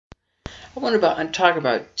I want to talk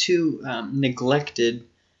about two neglected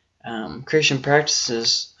Christian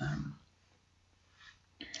practices,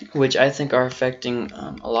 which I think are affecting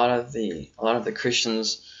a lot of the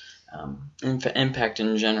Christians' impact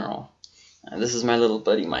in general. This is my little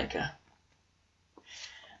buddy Micah.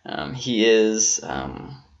 He is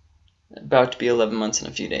about to be 11 months in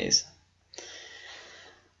a few days.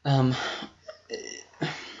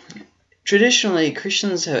 Traditionally,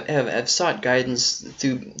 Christians have sought guidance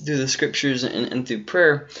through the scriptures and through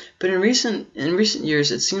prayer, but in recent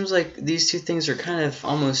years, it seems like these two things are kind of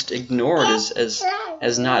almost ignored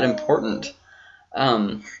as not important.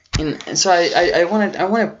 And so I want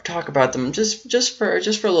to talk about them just for a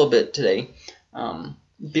little bit today,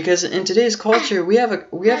 because in today's culture we have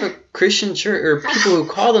a Christian church, or people who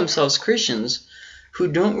call themselves Christians, who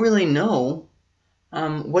don't really know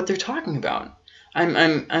what they're talking about.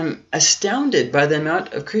 I'm astounded by the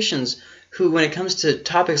amount of Christians who, when it comes to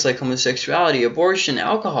topics like homosexuality, abortion,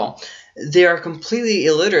 alcohol, they are completely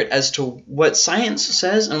illiterate as to what science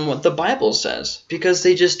says and what the Bible says, because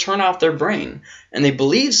they just turn off their brain and they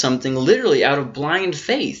believe something literally out of blind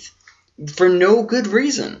faith for no good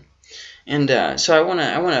reason. And so I want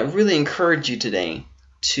to really encourage you today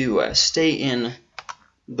to stay in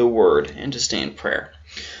the Word and to stay in prayer.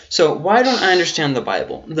 So why don't I understand the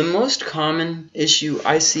Bible? The most common issue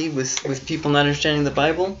I see with people not understanding the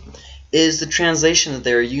Bible is the translation that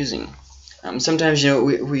they're using. Sometimes,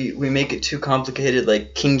 we make it too complicated,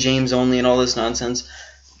 like King James only and all this nonsense.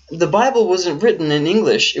 The Bible wasn't written in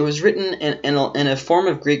English. It was written in a form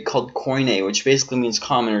of Greek called Koine, which basically means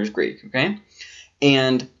commoner's Greek, okay?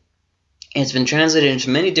 And it's been translated into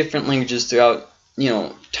many different languages throughout,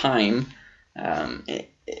 time.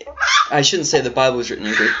 I shouldn't say the Bible was written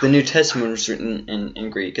in Greek. The New Testament was written in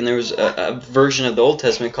Greek. And there was a version of the Old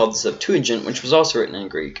Testament called the Septuagint, which was also written in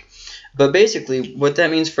Greek. But basically, what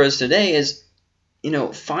that means for us today is,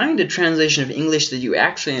 find a translation of English that you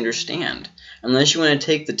actually understand. Unless you want to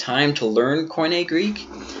take the time to learn Koine Greek,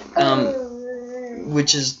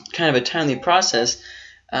 which is kind of a timely process,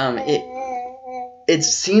 it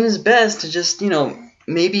seems best to just,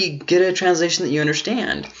 maybe get a translation that you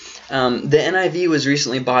understand. The NIV was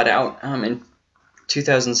recently bought out in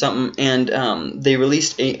 2000-something, and they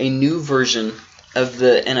released a new version of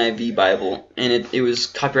the NIV Bible, and it was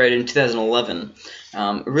copyrighted in 2011.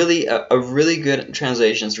 Really a really good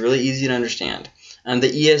translation. It's really easy to understand. The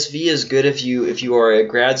ESV is good if you are a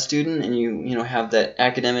grad student and you have that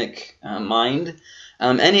academic mind.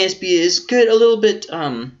 NASB is good, a little bit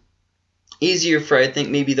easier for, I think,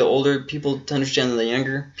 maybe the older people to understand than the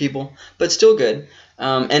younger people, but still good.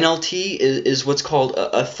 NLT is what's called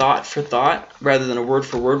a thought for thought rather than a word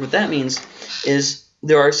for word. What that means is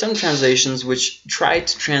there are some translations which try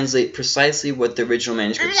to translate precisely what the original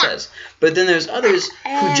manuscript says, but then there's others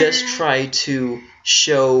who just try to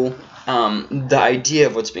show the idea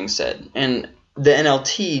of what's being said. And the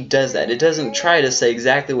NLT does that. It doesn't try to say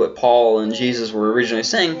exactly what Paul and Jesus were originally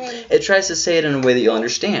saying. It tries to say it in a way that you'll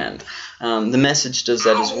understand. The Message does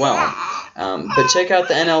that as well. But check out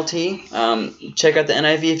the NLT. Check out the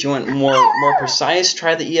NIV if you want more precise.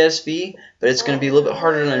 Try the ESV, but it's going to be a little bit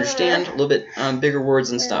harder to understand, a little bit bigger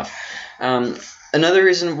words and stuff. Another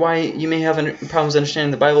reason why you may have problems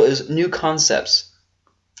understanding the Bible is new concepts.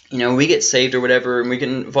 We get saved or whatever, and we get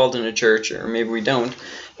involved in a church, or maybe we don't,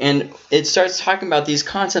 and it starts talking about these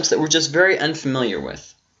concepts that we're just very unfamiliar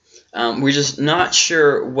with. We're just not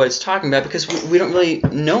sure what it's talking about because we don't really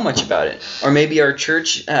know much about it. Or maybe our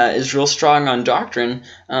church is real strong on doctrine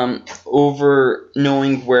over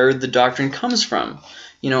knowing where the doctrine comes from.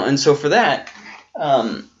 And so for that,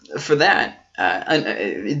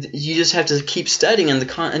 you just have to keep studying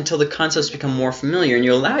until the concepts become more familiar, and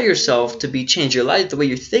you allow yourself to be changed. You allow the way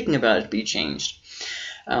you're thinking about it to be changed.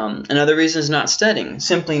 Another reason is not studying.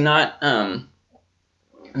 Simply not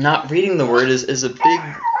reading the Word is a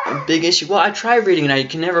big issue. Well, I try reading it, I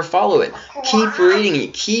can never follow it. Keep reading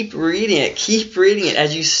it. Keep reading it. Keep reading it.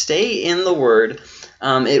 As you stay in the Word,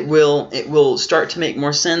 it will start to make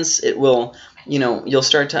more sense. It will. You'll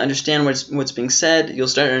start to understand what's being said. You'll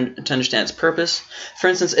start to understand its purpose. For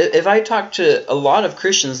instance, if I talk to a lot of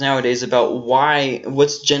Christians nowadays about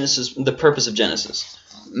what's Genesis, the purpose of Genesis,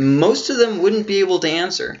 most of them wouldn't be able to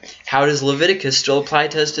answer. How does Leviticus still apply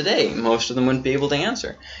to us today? Most of them wouldn't be able to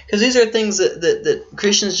answer. Because these are things that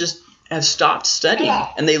Christians just have stopped studying,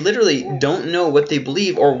 and they literally don't know what they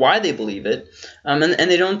believe or why they believe it, and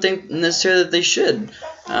they don't think necessarily that they should.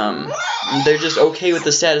 They're just okay with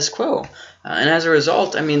the status quo. And as a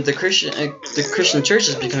result, the Christian church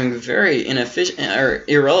is becoming very inefficient or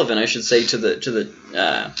irrelevant, I should say, to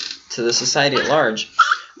the society at large.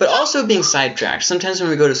 but also being sidetracked. Sometimes when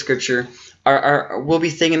we go to Scripture, we'll be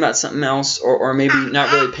thinking about something else, or maybe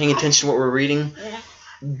not really paying attention to what we're reading.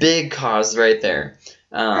 Big cause right there.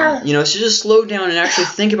 So just slow down and actually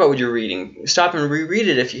think about what you're reading. Stop and reread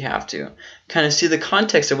it if you have to. Kind of see the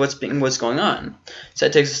context of what's going on. So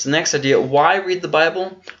that takes us to the next idea. Why read the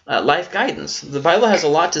Bible? Life guidance. The Bible has a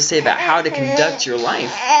lot to say about how to conduct your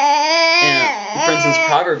life. And, for instance,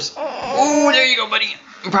 Proverbs. Oh, there you go, buddy.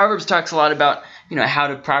 Proverbs talks a lot about how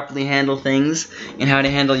to properly handle things and how to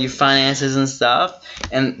handle your finances and stuff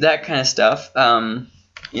and that kind of stuff.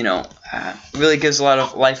 Really gives a lot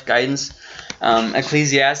of life guidance.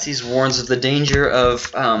 Ecclesiastes warns of the danger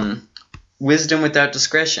of wisdom without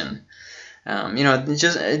discretion.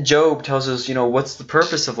 Job tells us, what's the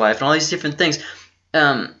purpose of life and all these different things.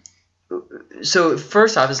 So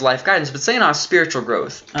first off is life guidance, but second off, spiritual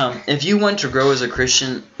growth. If you want to grow as a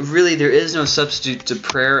Christian, really there is no substitute to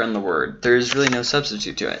prayer and the Word. There is really no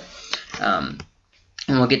substitute to it. And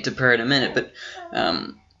we'll get to prayer in a minute, but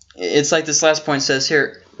it's like this last point says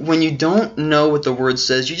here. When you don't know what the Word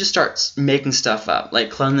says, you just start making stuff up, like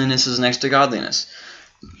cleanliness is next to godliness.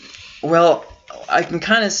 Well, I can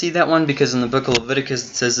kind of see that one because in the book of Leviticus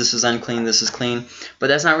it says this is unclean, this is clean. But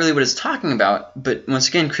that's not really what it's talking about. But once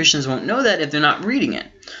again, Christians won't know that if they're not reading it.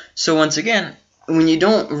 So once again, when you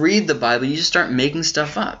don't read the Bible, you just start making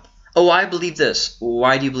stuff up. Oh, I believe this.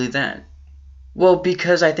 Why do you believe that? Well,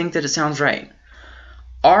 because I think that it sounds right.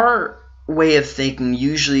 Our way of thinking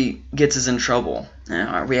usually gets us in trouble.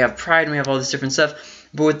 We have pride and we have all this different stuff.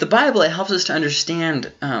 But with the Bible, it helps us to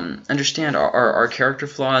understand our character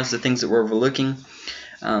flaws, the things that we're overlooking.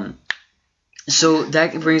 So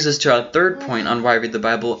that brings us to our third point on why I read the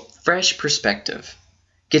Bible. Fresh perspective.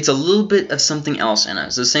 Gets a little bit of something else in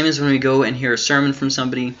us. The same as when we go and hear a sermon from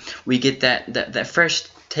somebody, we get that fresh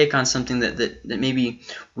take on something that maybe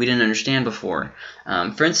we didn't understand before.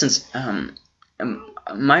 For instance,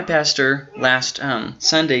 my pastor last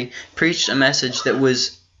Sunday preached a message that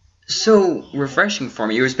was so refreshing for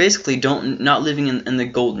me. It was basically not living in the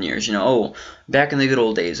golden years, back in the good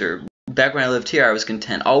old days, or back when I lived here I was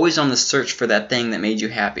content. Always on the search for that thing that made you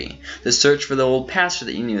happy. The search for the old pastor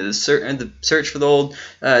that you knew. The search for the old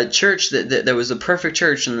church that was the perfect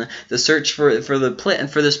church, and the search for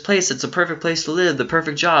this place that's a perfect place to live, the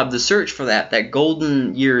perfect job. The search for that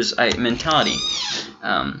golden years mentality.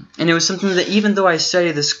 And it was something that even though I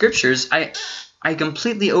studied the scriptures, I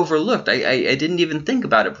completely overlooked. I didn't even think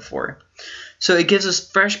about it before. So it gives us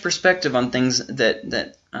fresh perspective on things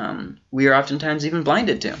that we are oftentimes even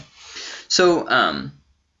blinded to. So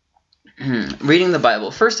reading the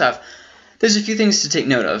Bible. First off, there's a few things to take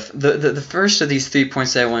note of. The first of these 3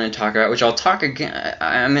 points that I want to talk about, which I'll talk again.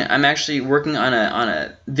 I'm actually working on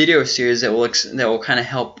a video series that will kind of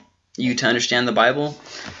help you to understand the Bible.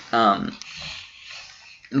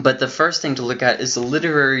 But the first thing to look at is the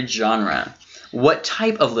literary genre. What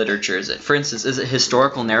type of literature is it? For instance, is it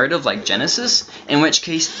historical narrative like Genesis? In which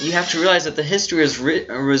case, you have to realize that the history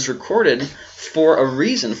was recorded for a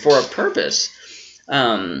reason, for a purpose.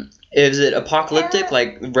 Is it apocalyptic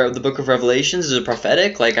like the book of Revelations? Is it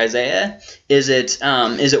prophetic like Isaiah? Is it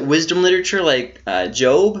wisdom literature like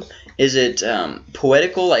Job? Is it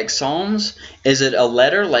poetical like Psalms? Is it a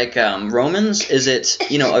letter like Romans? Is it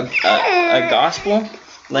a gospel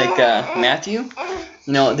like Matthew?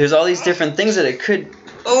 There's all these different things that it could.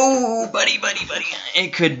 Oh, buddy.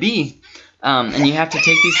 It could be, and you have to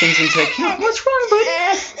take these things into account. What's wrong, buddy?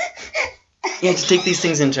 You have to take these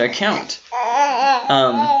things into account.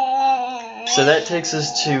 So that takes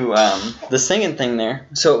us to the singing thing there.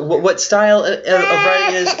 So what style of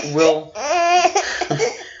writing is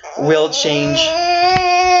will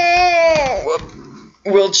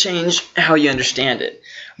change how you understand it.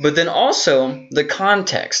 But then also the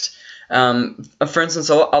context. For instance,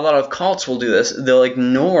 a lot of cults will do this. They'll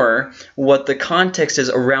ignore what the context is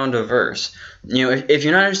around a verse. If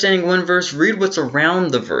you're not understanding one verse, read what's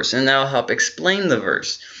around the verse, and that'll help explain the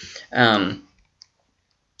verse.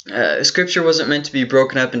 Scripture wasn't meant to be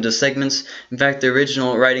broken up into segments. In fact, the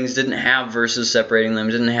original writings didn't have verses separating them,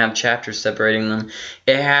 didn't have chapters separating them.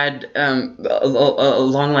 It had a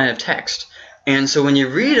long line of text. And so when you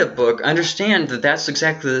read a book, understand that that's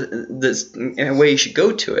exactly the way you should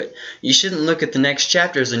go to it. You shouldn't look at the next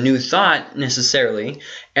chapter as a new thought, necessarily,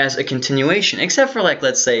 as a continuation. Except for,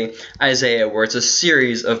 let's say, Isaiah, where it's a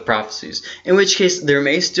series of prophecies. In which case, there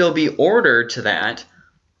may still be order to that,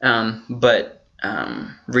 but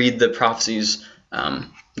read the prophecies.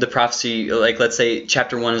 The prophecy, let's say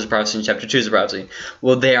chapter 1 is a prophecy and chapter 2 is a prophecy.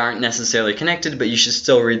 Well, they aren't necessarily connected, but you should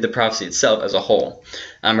still read the prophecy itself as a whole,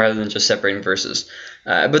 rather than just separating verses.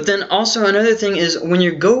 But then also another thing is when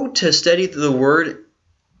you go to study the Word,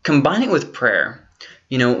 combine it with prayer.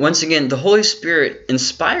 Once again, the Holy Spirit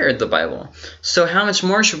inspired the Bible. So how much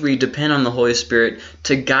more should we depend on the Holy Spirit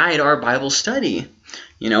to guide our Bible study?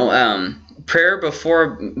 Prayer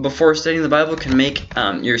before studying the Bible can make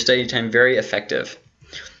your study time very effective.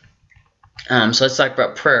 So let's talk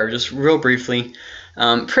about prayer just real briefly.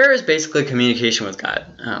 Prayer is basically communication with God.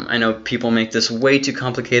 I know people make this way too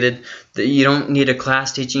complicated. That you don't need a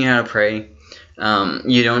class teaching you how to pray.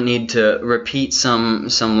 You don't need to repeat some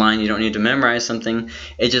line. You don't need to memorize something.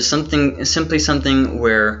 It's just simply something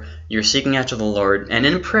where you're seeking after the Lord. And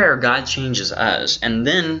in prayer, God changes us. And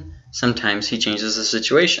then sometimes He changes the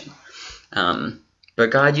situation. But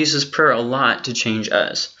God uses prayer a lot to change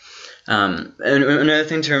us. And another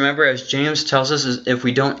thing to remember, as James tells us, is if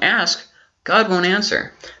we don't ask, God won't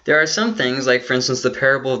answer. There are some things, like for instance the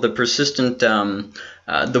parable of the persistent,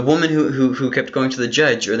 the woman who kept going to the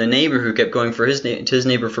judge, or the neighbor who kept going to his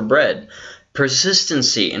neighbor for bread.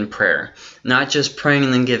 Persistency in prayer, not just praying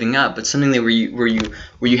and then giving up, but something that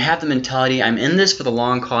where you have the mentality, I'm in this for the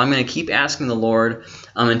long haul. I'm going to keep asking the Lord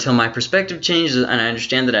until my perspective changes and I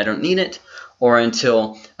understand that I don't need it, or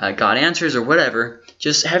until God answers, or whatever.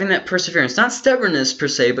 Just having that perseverance, not stubbornness per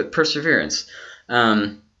se, but perseverance.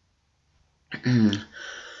 If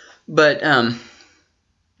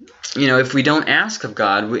we don't ask of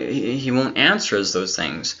God, He won't answer us those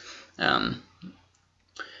things.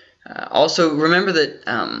 Also, remember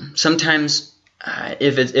that sometimes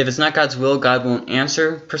if it's not God's will, God won't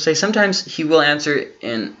answer per se. Sometimes He will answer,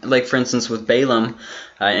 like for instance with Balaam,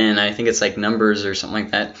 and I think it's like Numbers or something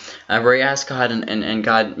like that, where he asks God and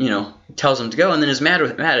God tells him to go, and then is mad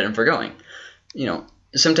at him for going.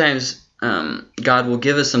 Sometimes God will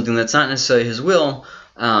give us something that's not necessarily His will,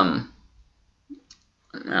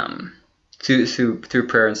 through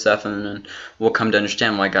prayer and stuff, and then we'll come to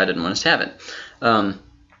understand why God didn't want us to have it.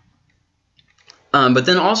 But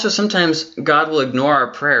then also sometimes God will ignore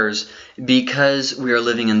our prayers because we are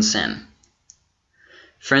living in sin.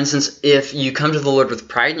 For instance, if you come to the Lord with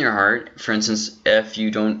pride in your heart, for instance, if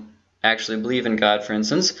you don't actually believe in God, for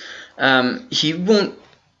instance, He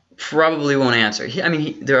probably won't answer.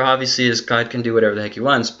 There obviously is, God can do whatever the heck He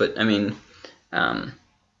wants, but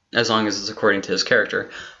as long as it's according to His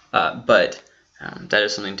character. But that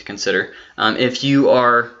is something to consider. If you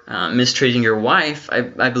are mistreating your wife,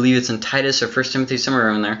 I believe it's in Titus or 1 Timothy, somewhere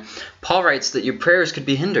around there, Paul writes that your prayers could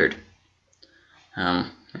be hindered.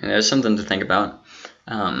 And there's something to think about.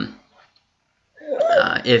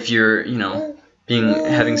 If you're,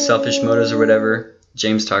 having selfish motives or whatever,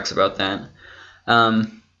 James talks about that.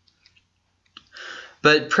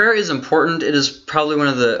 But prayer is important. It is probably one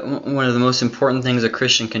of the most important things a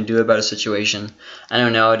Christian can do about a situation. I know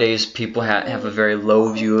nowadays people have a very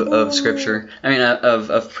low view of Scripture.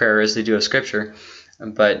 Of prayer as they do of Scripture.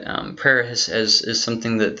 But prayer is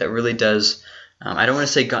something that really does. I don't want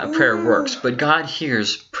to say prayer works, but God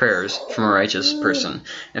hears prayers from a righteous person.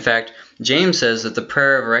 In fact, James says that the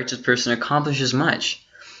prayer of a righteous person accomplishes much.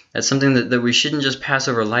 That's something that we shouldn't just pass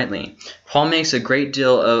over lightly. Paul makes a great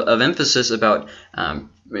deal of emphasis about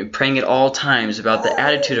praying at all times, about the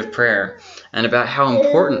attitude of prayer, and about how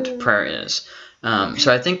important prayer is.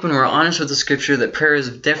 So I think when we're honest with the Scripture, that prayer is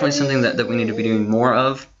definitely something that we need to be doing more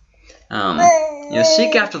of.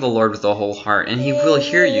 Seek after the Lord with the whole heart, and He will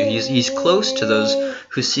hear you. He's close to those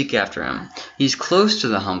who seek after Him. He's close to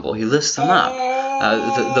the humble. He lifts them up.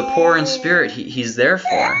 The poor in spirit, He's there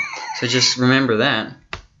for. So just remember that.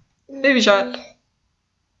 Baby shot.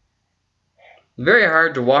 Very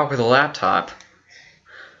hard to walk with a laptop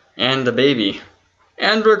and the baby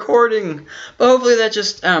and recording, but hopefully that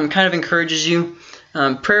just kind of encourages you.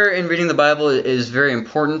 Prayer and reading the Bible is very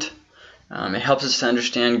important. It helps us to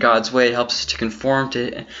understand God's way. It helps us to conform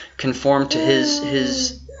to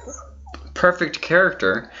His perfect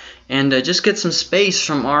character, and just get some space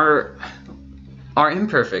from our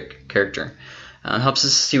imperfect character. Helps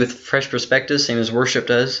us see with fresh perspective, same as worship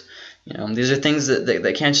does. These are things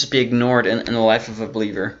that can't just be ignored in the life of a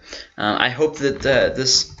believer. I hope that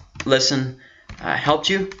this lesson helped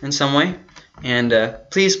you in some way. And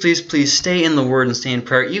please, please, please stay in the Word and stay in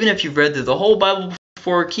prayer. Even if you've read through the whole Bible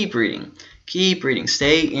before, keep reading. Keep reading.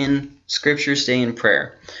 Stay in Scripture. Stay in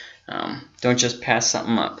prayer. Don't just pass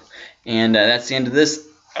something up. And that's the end of this.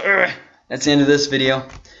 That's the end of this video.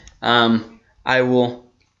 I will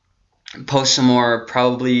post some more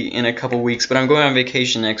probably in a couple weeks, but I'm going on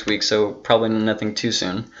vacation next week, so probably nothing too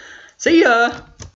soon. See ya!